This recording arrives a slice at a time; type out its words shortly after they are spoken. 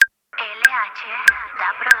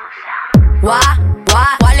Guau, guau,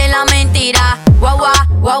 ¿cuál es la mentira? Guau, guau,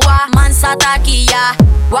 guau, guau, mansa taquilla.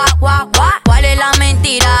 Guau, guau, guau, ¿cuál es la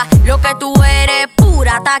mentira? Lo que tú eres,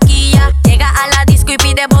 pura taquilla. Llega a la disco y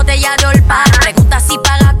pide botella de olpar. Pregunta si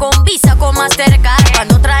paga con Visa o con Mastercard.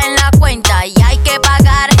 Cuando traen la cuenta y hay que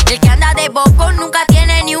pagar. El que anda de bocón nunca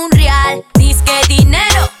tiene ni un real. Dice que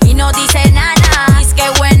dinero y no dice nada. Dice que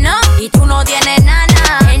bueno y tú no tienes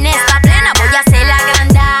nada. En esta plena voy a hacer la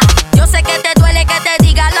granda. Yo sé que te duele que te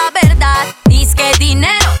diga la verdad. Dice que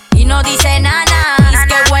dinero y no dice nada. Dice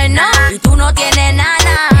que bueno y tú no tienes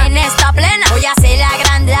nada. En esta plena voy a hacer la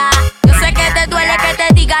granda. Yo sé que te duele que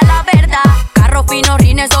te diga la verdad. Carro fino,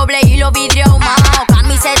 rines doble hilo, vidrio ahumado.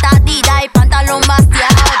 Camiseta tira y pantalón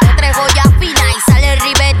basteado. De tres joyas finas y sale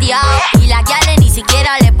ribeteado. Y las guiales ni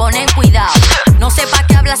siquiera le ponen cuidado. No sé pa'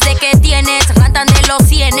 qué hablas de que tienes. Rantan de los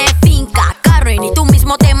cienes, finca, carro y ni tú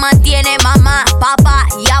mismo te mantienes. Mamá, papá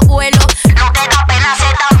y abuelo. No te da pena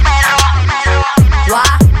ser tan perro. Guau,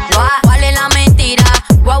 guau, ¿cuál es la mentira?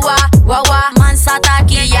 Guau, guau, guau, guau, mansa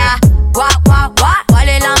taquilla. Guau, guau, guau, ¿cuál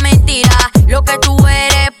es la mentira? Lo que tú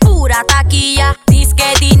eres, pura taquilla. Dice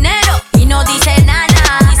que dinero y no dice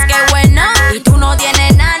nada. Dice que bueno y tú no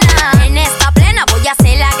tienes nada. En esta plena voy a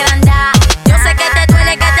hacer la granda. Yo sé que te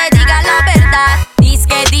duele que te diga la verdad. Dice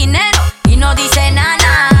que dinero y no dice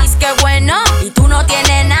nada. Dice que bueno y tú no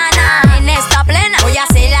tienes nada. En esta plena voy a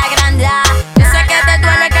hacer la granda. Yo sé que te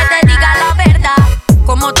duele que te diga la verdad.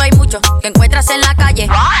 Como tú hay mucho que encuentras en la calle.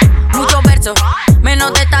 Muchos versos,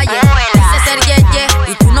 menos detalles. Dice ser ye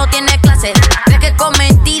y tú no tienes clase. Crees que con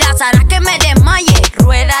mentiras harás que me desmaye.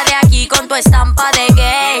 Rueda de aquí con tu estampa de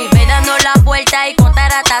gay. Ve dando la vuelta y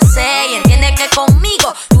contar hasta 6. Entiende que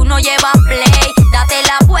conmigo tú no llevas play. Date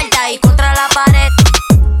la vuelta y contra la pared.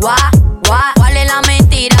 Guau, guau, ¿cuál es la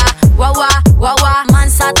mentira? Guau, guau, guau, guau,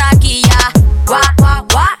 mansa taquilla. Guau, guau,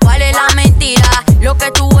 guau, ¿cuál es la mentira? Lo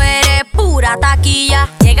que tú eres, pura taquilla.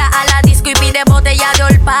 Llega a la disco y pide botella de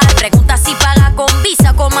olpar. Pregunta si paga con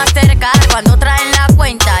Visa o con Mastercard. Cuando traen la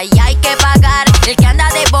cuenta y hay que pagar. El que anda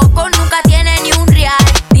de bocón nunca tiene ni un real.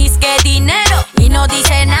 Dice que dinero y no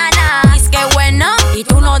dice nada. Dice que bueno y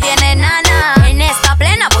tú no tienes nada. En esta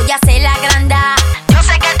plena voy a hacer la granda. Yo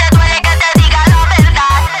sé que te duele que te diga la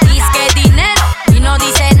verdad. Dice que dinero y no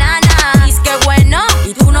dice nada. Dice que bueno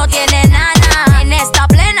y tú no tienes nada. En esta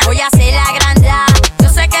plena voy a hacer la granda. Yo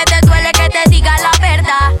sé que te duele que te diga la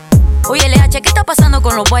verdad. Oye, LH, ¿qué está pasando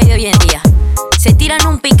con los boys de hoy en día? Se tiran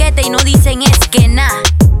un piquete y no dicen es que nada.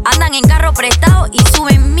 Andan en carro prestado y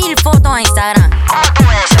suben 1000 fotos a Instagram. ¿Cómo tú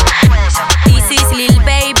eso? This is Lil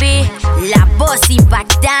Baby, la voz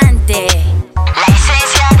impactante. La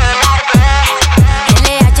esencia del arte.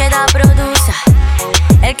 LH da produce,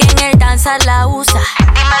 el que en el danzar la usa.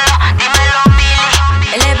 Dímelo,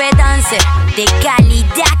 Billy. LB Dancer, de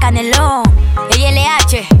calidad canelón. Ey,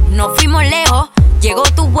 LH, nos fuimos lejos, llegó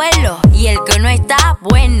tu vuelo. Y el que no está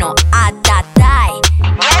bueno, atatai.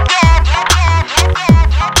 Yeah, yeah.